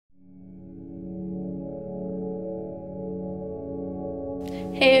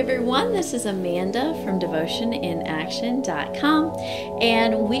Hey everyone, this is Amanda from devotioninaction.com,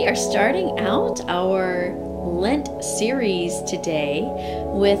 and we are starting out our Lent series today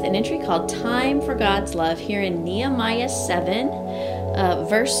with an entry called Time for God's Love here in Nehemiah 7,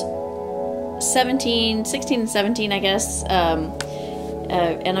 verse 16 and 17, I guess.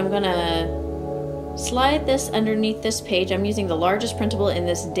 And I'm going to slide this underneath this page. I'm using the largest printable in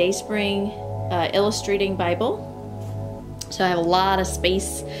this Dayspring Illustrating Bible. So I have a lot of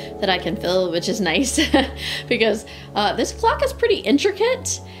space that I can fill, which is nice because this clock is pretty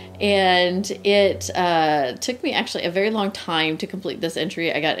intricate, and it took me actually a very long time to complete this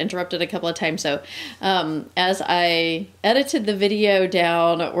entry. I got interrupted a couple of times. So as I edited the video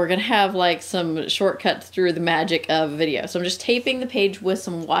down, we're going to have like some shortcuts through the magic of video. So I'm just taping the page with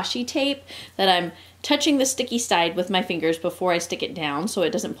some washi tape that I'm touching the sticky side with my fingers before I stick it down so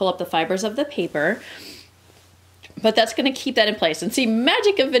it doesn't pull up the fibers of the paper. But that's going to keep that in place. And see,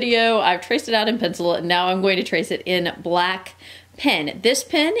 magic of video, I've traced it out in pencil, and now I'm going to trace it in black pen. This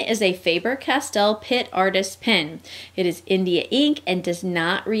pen is a Faber-Castell Pitt Artist pen. It is India ink and does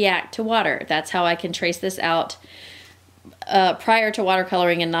not react to water. That's how I can trace this out prior to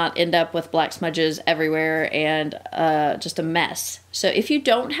watercoloring and not end up with black smudges everywhere and just a mess. So if you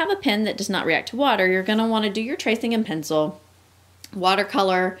don't have a pen that does not react to water, you're going to want to do your tracing in pencil,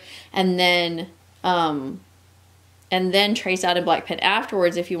 watercolor, and then trace out in black pen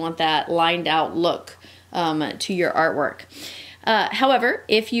afterwards if you want that lined out look to your artwork. However,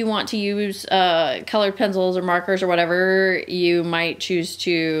 if you want to use colored pencils or markers or whatever, you might choose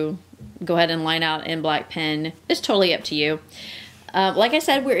to go ahead and line out in black pen. It's totally up to you. Like I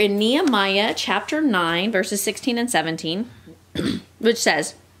said, we're in Nehemiah chapter 9, verses 16 and 17, which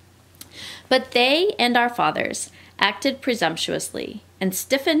says, "But they and our fathers acted presumptuously and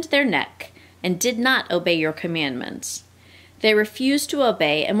stiffened their neck, and did not obey your commandments. They refused to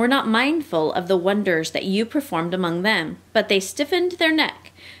obey and were not mindful of the wonders that you performed among them, but they stiffened their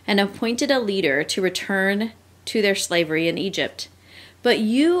neck and appointed a leader to return to their slavery in Egypt. But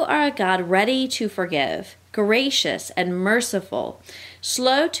you are a God ready to forgive, gracious and merciful,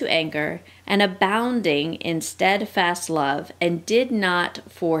 slow to anger, and abounding in steadfast love, and did not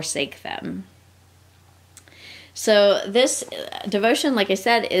forsake them." So this devotion, like I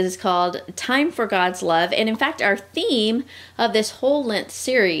said, is called Time for God's Love. And in fact, our theme of this whole Lent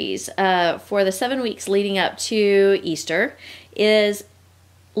series for the 7 weeks leading up to Easter is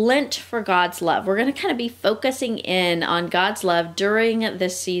Lent for God's Love. We're going to kind of be focusing in on God's love during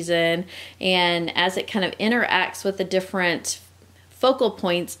this season and as it kind of interacts with the different focal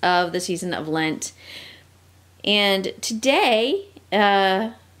points of the season of Lent. And today,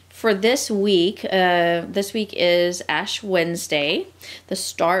 for this week is Ash Wednesday, the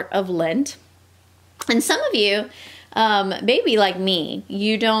start of Lent. And some of you, maybe like me,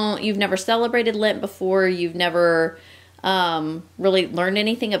 you've never celebrated Lent before, you've never really learned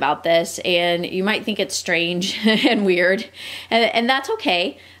anything about this, and you might think it's strange and weird, and that's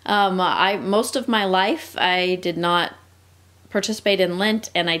okay. Most of my life, I did not participate in Lent,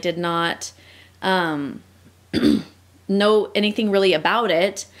 and I did not know anything really about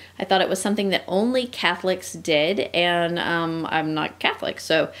it. I thought it was something that only Catholics did, and I'm not Catholic,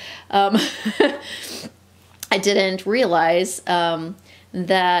 so I didn't realize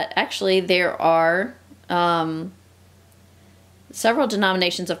that actually there are several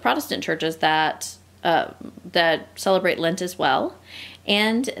denominations of Protestant churches that celebrate Lent as well,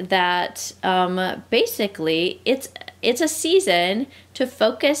 and that basically it's a season to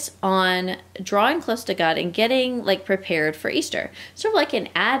focus on drawing close to God and getting like prepared for Easter. Sort of like in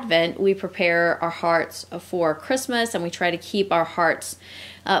Advent, we prepare our hearts for Christmas, and we try to keep our hearts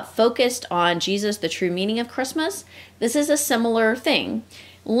focused on Jesus, the true meaning of Christmas. This is a similar thing.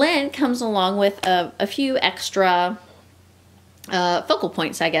 Lent comes along with a few extra focal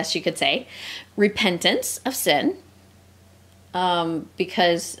points, I guess you could say. Repentance of sin,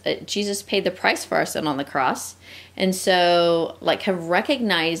 because Jesus paid the price for our sin on the cross. And so like kind of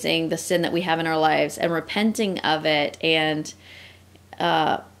recognizing the sin that we have in our lives and repenting of it, and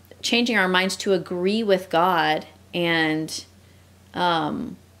changing our minds to agree with God, and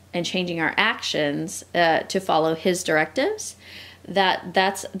changing our actions to follow His directives.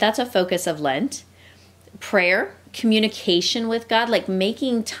 That's a focus of Lent. Prayer, communication with God, like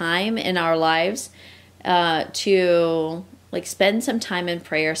making time in our lives to like spend some time in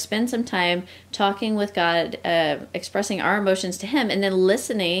prayer, spend some time talking with God, expressing our emotions to Him, and then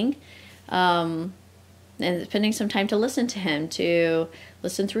listening, and spending some time to listen to Him, to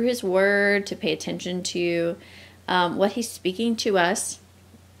listen through His Word, to pay attention to what He's speaking to us.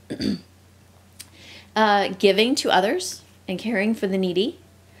 Giving to others and caring for the needy,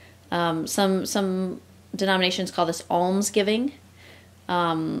 Some denominations call this almsgiving,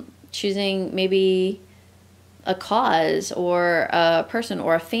 choosing maybe a cause or a person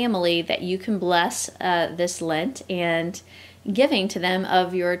or a family that you can bless this Lent, and giving to them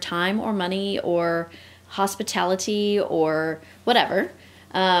of your time or money or hospitality or whatever.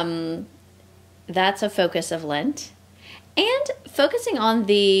 That's a focus of Lent. And focusing on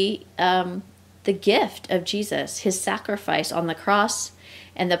the gift of Jesus, his sacrifice on the cross,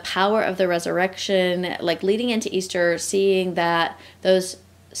 and the power of the resurrection, like leading into Easter, seeing that those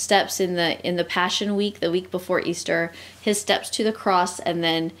steps in the Passion Week, the week before Easter, his steps to the cross, and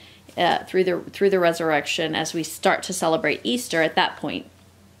then through the resurrection as we start to celebrate Easter at that point.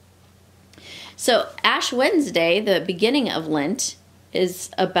 So Ash Wednesday, the beginning of Lent,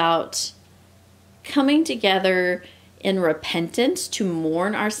 is about coming together in repentance to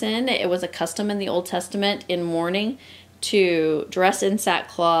mourn our sin. It was a custom in the Old Testament in mourning to dress in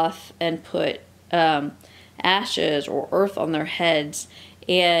sackcloth and put ashes or earth on their heads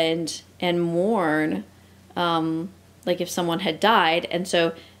and mourn like if someone had died. And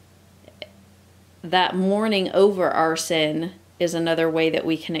so that mourning over our sin is another way that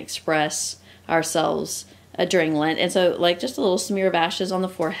we can express ourselves during Lent. And so like just a little smear of ashes on the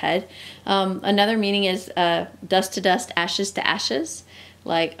forehead. Another meaning is dust to dust, ashes to ashes.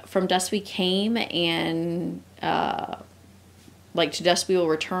 Like from dust we came, and like to dust we will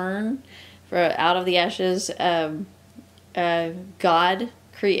return. For out of the ashes, God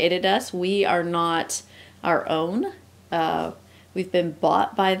created us. We are not our own. We've been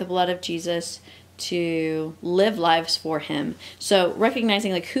bought by the blood of Jesus to live lives for him. So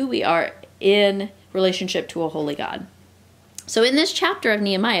recognizing like who we are in relationship to a holy God. So in this chapter of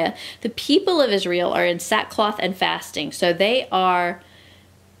Nehemiah, the people of Israel are in sackcloth and fasting. So they are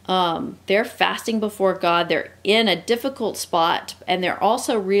they're fasting before God. They're in a difficult spot, and they're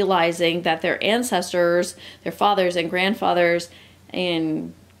also realizing that their ancestors, their fathers and grandfathers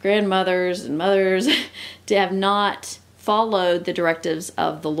and grandmothers and mothers have not followed the directives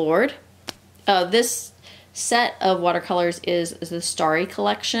of the Lord. This set of watercolors is the Starry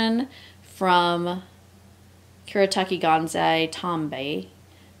collection from Kuretake Gansai Tambay.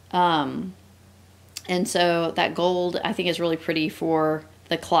 And so that gold I think is really pretty for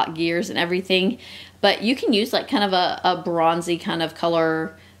the clock gears and everything. But you can use like kind of a bronzy kind of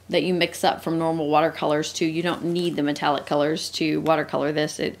color that you mix up from normal watercolors too. You don't need the metallic colors to watercolor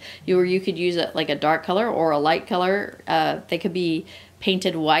this. You could use it like a dark color or a light color. They could be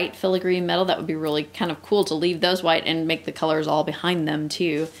painted white filigree metal. That would be really kind of cool to leave those white and make the colors all behind them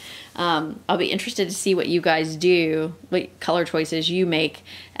too. I'll be interested to see what you guys do, what color choices you make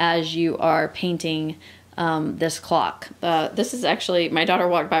as you are painting this clock. This is actually, my daughter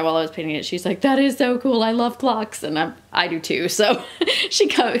walked by while I was painting it. She's like, that is so cool. I love clocks. And I do too. So she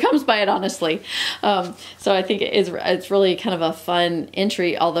comes by it honestly. So I think it's really kind of a fun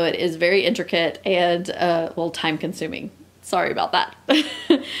entry, although it is very intricate and a little time consuming. Sorry about that.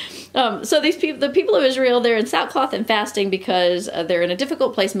 So the people of Israel, they're in sackcloth and fasting because they're in a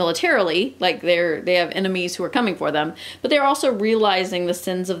difficult place militarily, like they have enemies who are coming for them, but they're also realizing the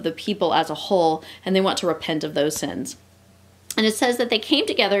sins of the people as a whole, and they want to repent of those sins. And it says that they came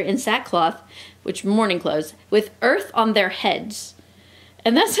together in sackcloth, which mourning clothes, with earth on their heads.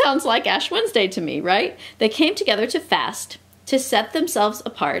 And that sounds like Ash Wednesday to me, right? They came together to fast, to set themselves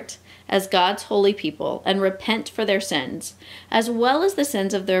apart as God's holy people and repent for their sins, as well as the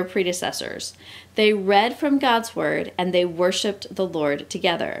sins of their predecessors. They read from God's word and they worshiped the Lord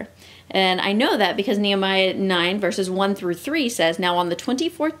together. And I know that because Nehemiah 9 verses 1 through 3 says, "Now on the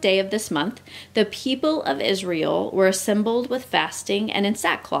 24th day of this month, the people of Israel were assembled with fasting and in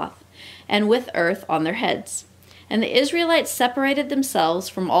sackcloth, and with earth on their heads. And the Israelites separated themselves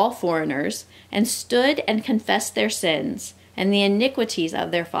from all foreigners, and stood and confessed their sins and the iniquities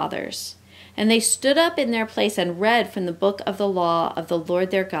of their fathers. And they stood up in their place and read from the book of the law of the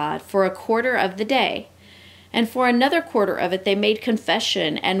Lord their God for a quarter of the day. And for another quarter of it they made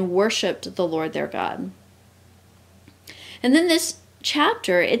confession and worshipped the Lord their God." And then this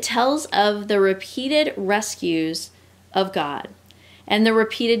chapter, it tells of the repeated rescues of God and the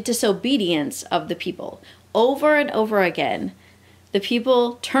repeated disobedience of the people. Over and over again, the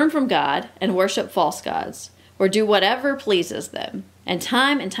people turn from God and worship false gods, or do whatever pleases them. And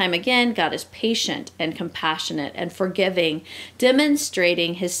time again, God is patient and compassionate and forgiving,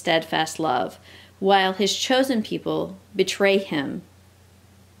 demonstrating his steadfast love, while his chosen people betray him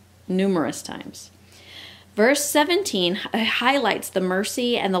numerous times. Verse 17 highlights the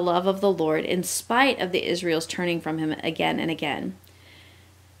mercy and the love of the Lord in spite of the Israel's turning from him again and again.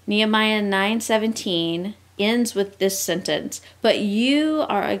 Nehemiah 9:17 ends with this sentence, "But you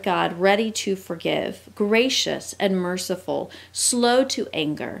are a God ready to forgive, gracious and merciful, slow to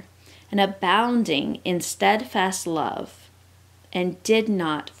anger, and abounding in steadfast love, and did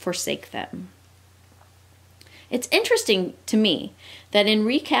not forsake them." It's interesting to me that in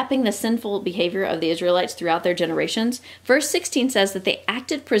recapping the sinful behavior of the Israelites throughout their generations, verse 16 says that they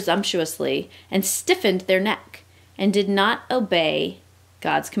acted presumptuously and stiffened their neck and did not obey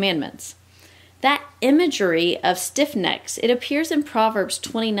God's commandments. That imagery of stiff necks, it appears in Proverbs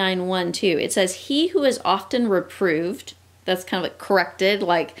 29:1 too. It says, "He who is often reproved," that's kind of like corrected,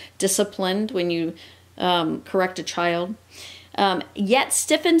 like disciplined when you correct a child, "yet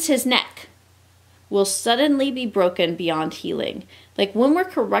stiffens his neck, will suddenly be broken beyond healing." Like when we're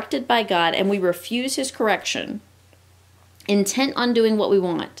corrected by God and we refuse his correction, intent on doing what we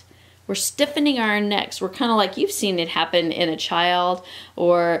want, we're stiffening our necks. We're kind of like, you've seen it happen in a child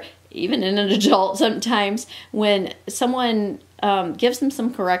or even in an adult sometimes when someone gives them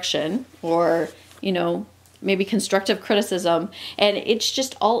some correction or, maybe constructive criticism, and it's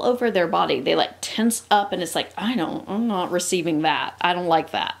just all over their body. They like tense up and it's like, I'm not receiving that. I don't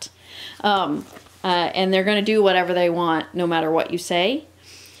like that. And they're going to do whatever they want, no matter what you say.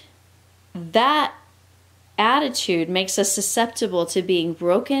 That attitude makes us susceptible to being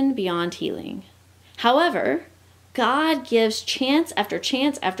broken beyond healing. However, God gives chance after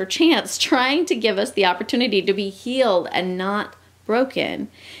chance after chance, trying to give us the opportunity to be healed and not broken.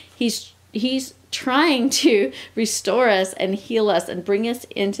 He's trying to restore us and heal us and bring us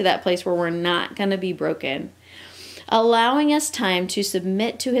into that place where we're not going to be broken, allowing us time to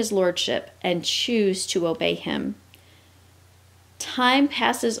submit to his lordship and choose to obey him. Time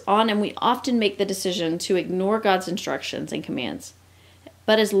passes on and we often make the decision to ignore God's instructions and commands.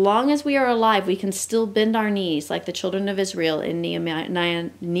 But as long as we are alive, we can still bend our knees like the children of Israel in Nehemiah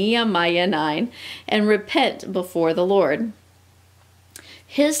 9 and repent before the Lord.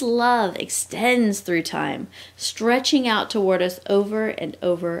 His love extends through time, stretching out toward us over and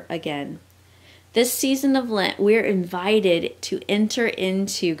over again. This season of Lent, we're invited to enter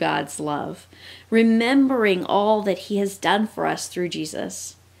into God's love, remembering all that he has done for us through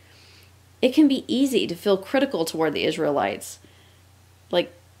Jesus. It can be easy to feel critical toward the Israelites.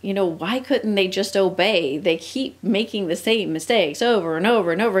 Like, why couldn't they just obey? They keep making the same mistakes over and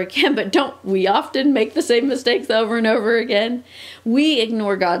over and over again, but don't we often make the same mistakes over and over again? We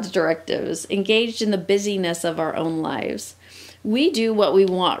ignore God's directives, engaged in the busyness of our own lives. We do what we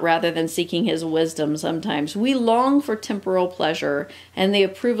want rather than seeking his wisdom sometimes. We long for temporal pleasure and the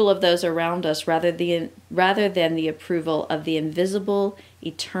approval of those around us rather than the approval of the invisible,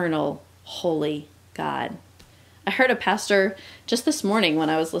 eternal, holy God. I heard a pastor just this morning when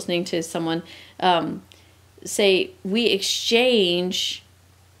I was listening to someone say, we exchange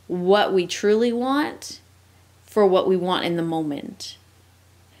what we truly want for what we want in the moment.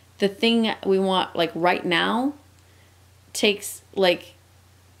 The thing we want like right now takes like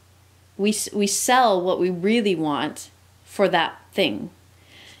we sell what we really want for that thing.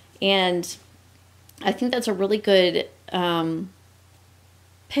 And I think that's a really good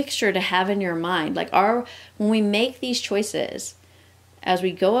picture to have in your mind. Like when we make these choices as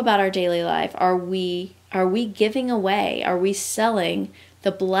we go about our daily life, are we giving away, are we selling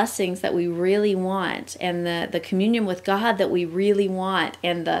the blessings that we really want and the communion with God that we really want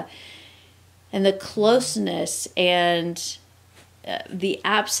and the closeness and the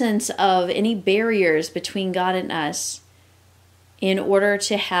absence of any barriers between God and us in order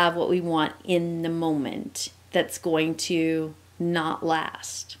to have what we want in the moment that's going to not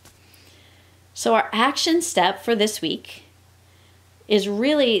last. So our action step for this week is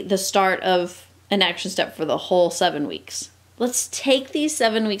really the start of an action step for the whole 7 weeks. Let's take these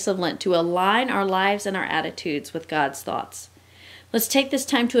 7 weeks of Lent to align our lives and our attitudes with God's thoughts. Let's take this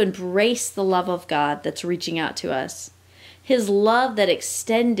time to embrace the love of God that's reaching out to us. His love that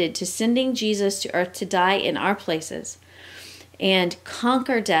extended to sending Jesus to earth to die in our places and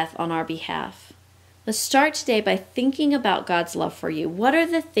conquer death on our behalf. Let's start today by thinking about God's love for you. What are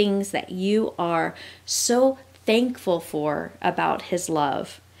the things that you are so thankful for about his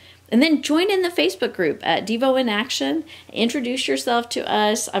love? And then join in the Facebook group at Devo in Action. Introduce yourself to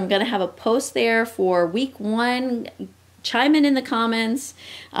us. I'm going to have a post there for week 1. Chime in the comments.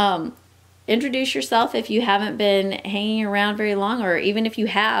 Introduce yourself if you haven't been hanging around very long, or even if you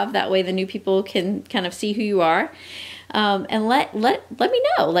have. That way the new people can kind of see who you are. And let me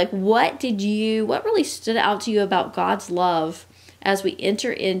know, like, what really stood out to you about God's love as we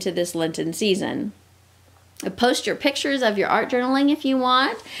enter into this Lenten season. Post your pictures of your art journaling if you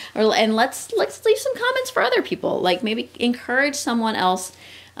want, and let's leave some comments for other people. Like maybe encourage someone else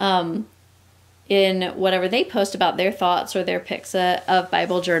in whatever they post about their thoughts or their pics of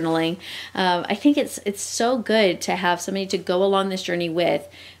Bible journaling. I think it's so good to have somebody to go along this journey with.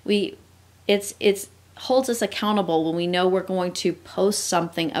 It's holds us accountable when we know we're going to post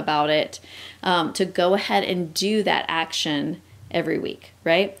something about it, to go ahead and do that action every week,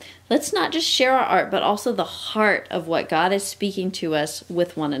 right? Let's not just share our art, but also the heart of what God is speaking to us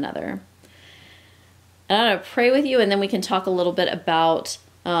with one another. And I'm going to pray with you, and then we can talk a little bit about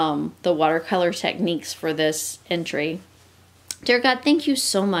the watercolor techniques for this entry. Dear God, thank you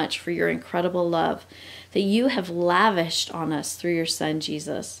so much for your incredible love that you have lavished on us through your Son,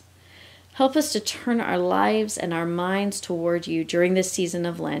 Jesus. Help us to turn our lives and our minds toward you during this season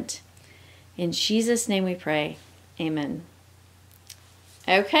of Lent. In Jesus' name we pray. Amen.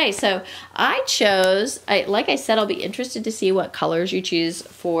 Okay, so I chose, like I said, I'll be interested to see what colors you choose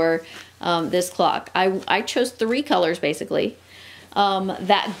for this clock. I chose 3 colors, basically.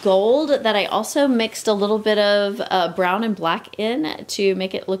 That gold that I also mixed a little bit of brown and black in to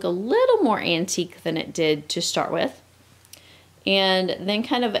make it look a little more antique than it did to start with. And then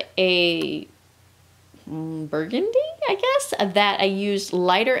kind of a burgundy, I guess, that I used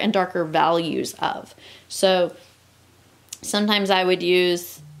lighter and darker values of. So sometimes I would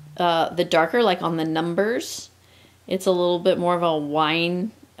use the darker, like on the numbers. It's a little bit more of a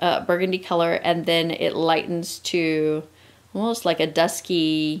wine burgundy color, and then it lightens to almost like a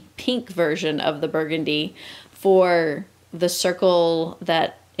dusky pink version of the burgundy for the circle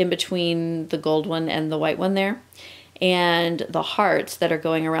that in between the gold one and the white one there, and the hearts that are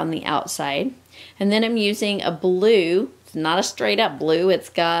going around the outside. And then I'm using a blue. It's not a straight up blue. It's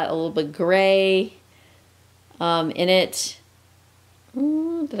got a little bit gray in it.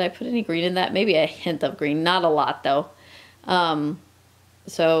 Did I put any green in that? Maybe a hint of green. Not a lot though.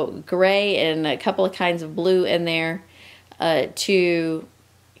 So gray and a couple of kinds of blue in there to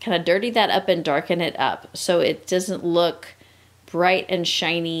kind of dirty that up and darken it up so it doesn't look bright and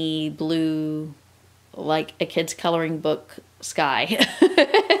shiny blue like a kid's coloring book sky.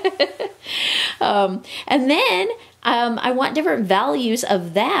 And then I want different values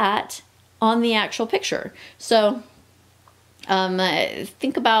of that on the actual picture. So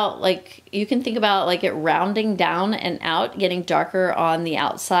think about you can think about it rounding down and out, getting darker on the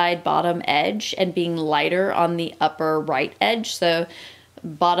outside bottom edge and being lighter on the upper right edge. So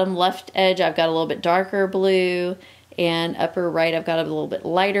bottom left edge, I've got a little bit darker blue, and upper right, I've got a little bit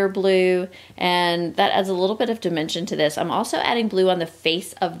lighter blue, and that adds a little bit of dimension to this. I'm also adding blue on the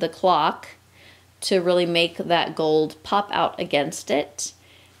face of the clock to really make that gold pop out against it,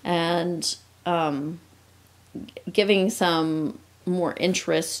 and giving some more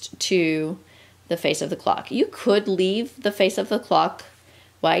interest to the face of the clock. You could leave the face of the clock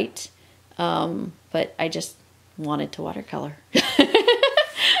white, but I just wanted to watercolor.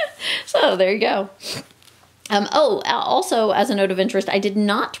 So there you go. Also, as a note of interest, I did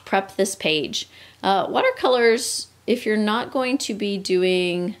not prep this page. Watercolors, if you're not going to be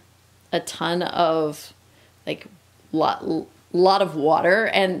doing a ton of lot of water,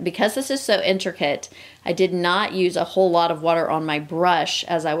 and because this is so intricate, I did not use a whole lot of water on my brush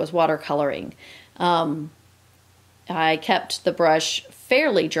as I was watercoloring. I kept the brush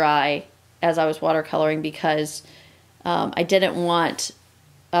fairly dry as I was watercoloring because I didn't want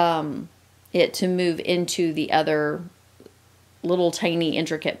it to move into the other little tiny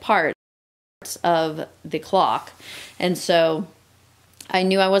intricate parts of the clock. And so I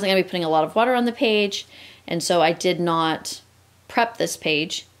knew I wasn't going to be putting a lot of water on the page, and so I did not prep this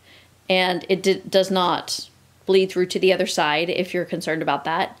page, and it does not bleed through to the other side if you're concerned about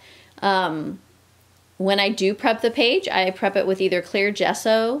that. When I do prep the page, I prep it with either clear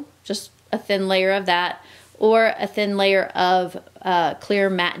gesso, just a thin layer of that, or a thin layer of clear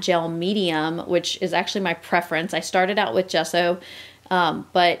matte gel medium, which is actually my preference. I started out with gesso,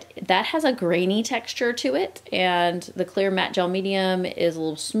 but that has a grainy texture to it, and the clear matte gel medium is a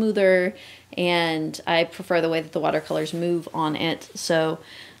little smoother, and I prefer the way that the watercolors move on it. So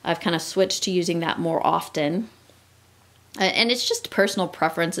I've kind of switched to using that more often. And it's just personal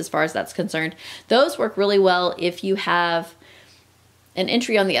preference as far as that's concerned. Those work really well if you have an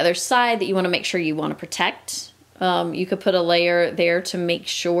entry on the other side that you want to make sure you want to protect. You could put a layer there to make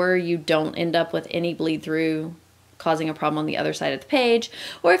sure you don't end up with any bleed through causing a problem on the other side of the page.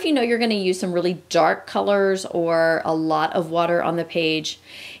 Or if you know you're going to use some really dark colors or a lot of water on the page.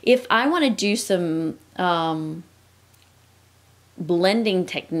 If I want to do some blending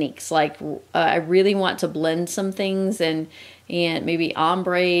techniques, like I really want to blend some things and maybe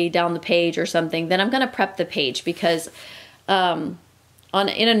ombre down the page or something, then I'm going to prep the page, because in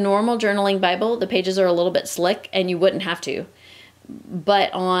a normal journaling Bible, the pages are a little bit slick and you wouldn't have to.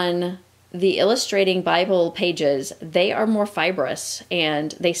 But on the illustrating Bible pages, they are more fibrous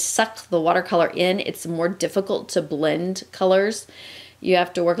and they suck the watercolor in. It's more difficult to blend colors. You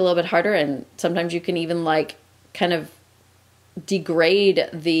have to work a little bit harder, and sometimes you can even like kind of degrade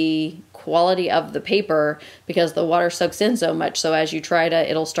the quality of the paper because the water soaks in so much. So as you try to,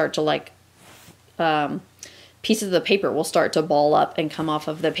 it'll start to like, pieces of the paper will start to ball up and come off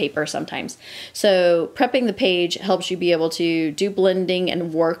of the paper sometimes. So prepping the page helps you be able to do blending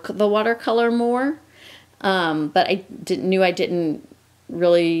and work the watercolor more. But I didn't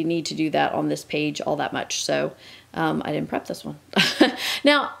really need to do that on this page all that much. So I didn't prep this one.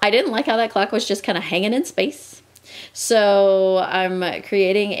 Now, I didn't like how that clock was just kind of hanging in space. So I'm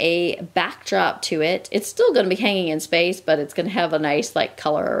creating a backdrop to it. It's still going to be hanging in space, but it's going to have a nice like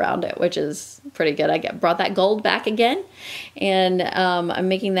color around it, which is pretty good. I brought that gold back again, and I'm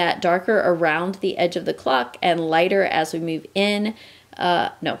making that darker around the edge of the clock and lighter as we move in.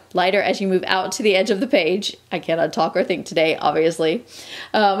 Lighter as you move out to the edge of the page. I cannot talk or think today, obviously.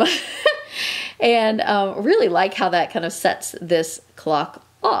 And really like how that kind of sets this clock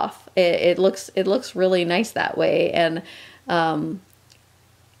off. It looks really nice that way. And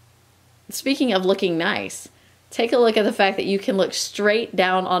speaking of looking nice, take a look at the fact that you can look straight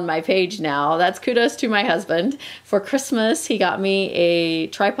down on my page now. That's kudos to my husband. For Christmas, he got me a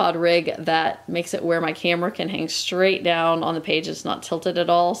tripod rig that makes it where my camera can hang straight down on the page. It's not tilted at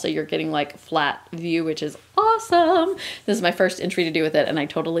all, so you're getting like flat view, which is awesome. This is my first entry to do with it, and I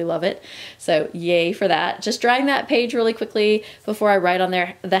totally love it. So yay for that. Just drawing that page really quickly before I write on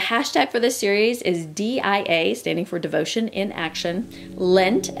there. The hashtag for this series is DIA, standing for Devotion in Action,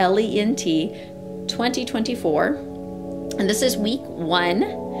 Lent, L-E-N-T, 2024, and this is week 1.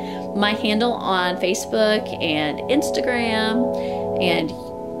 My handle on Facebook and Instagram and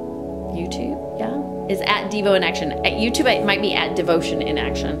YouTube, is at Devo in Action. At YouTube, it might be at Devotion in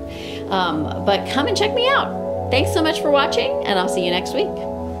Action. But come and check me out. Thanks so much for watching, and I'll see you next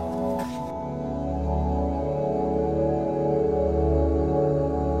week.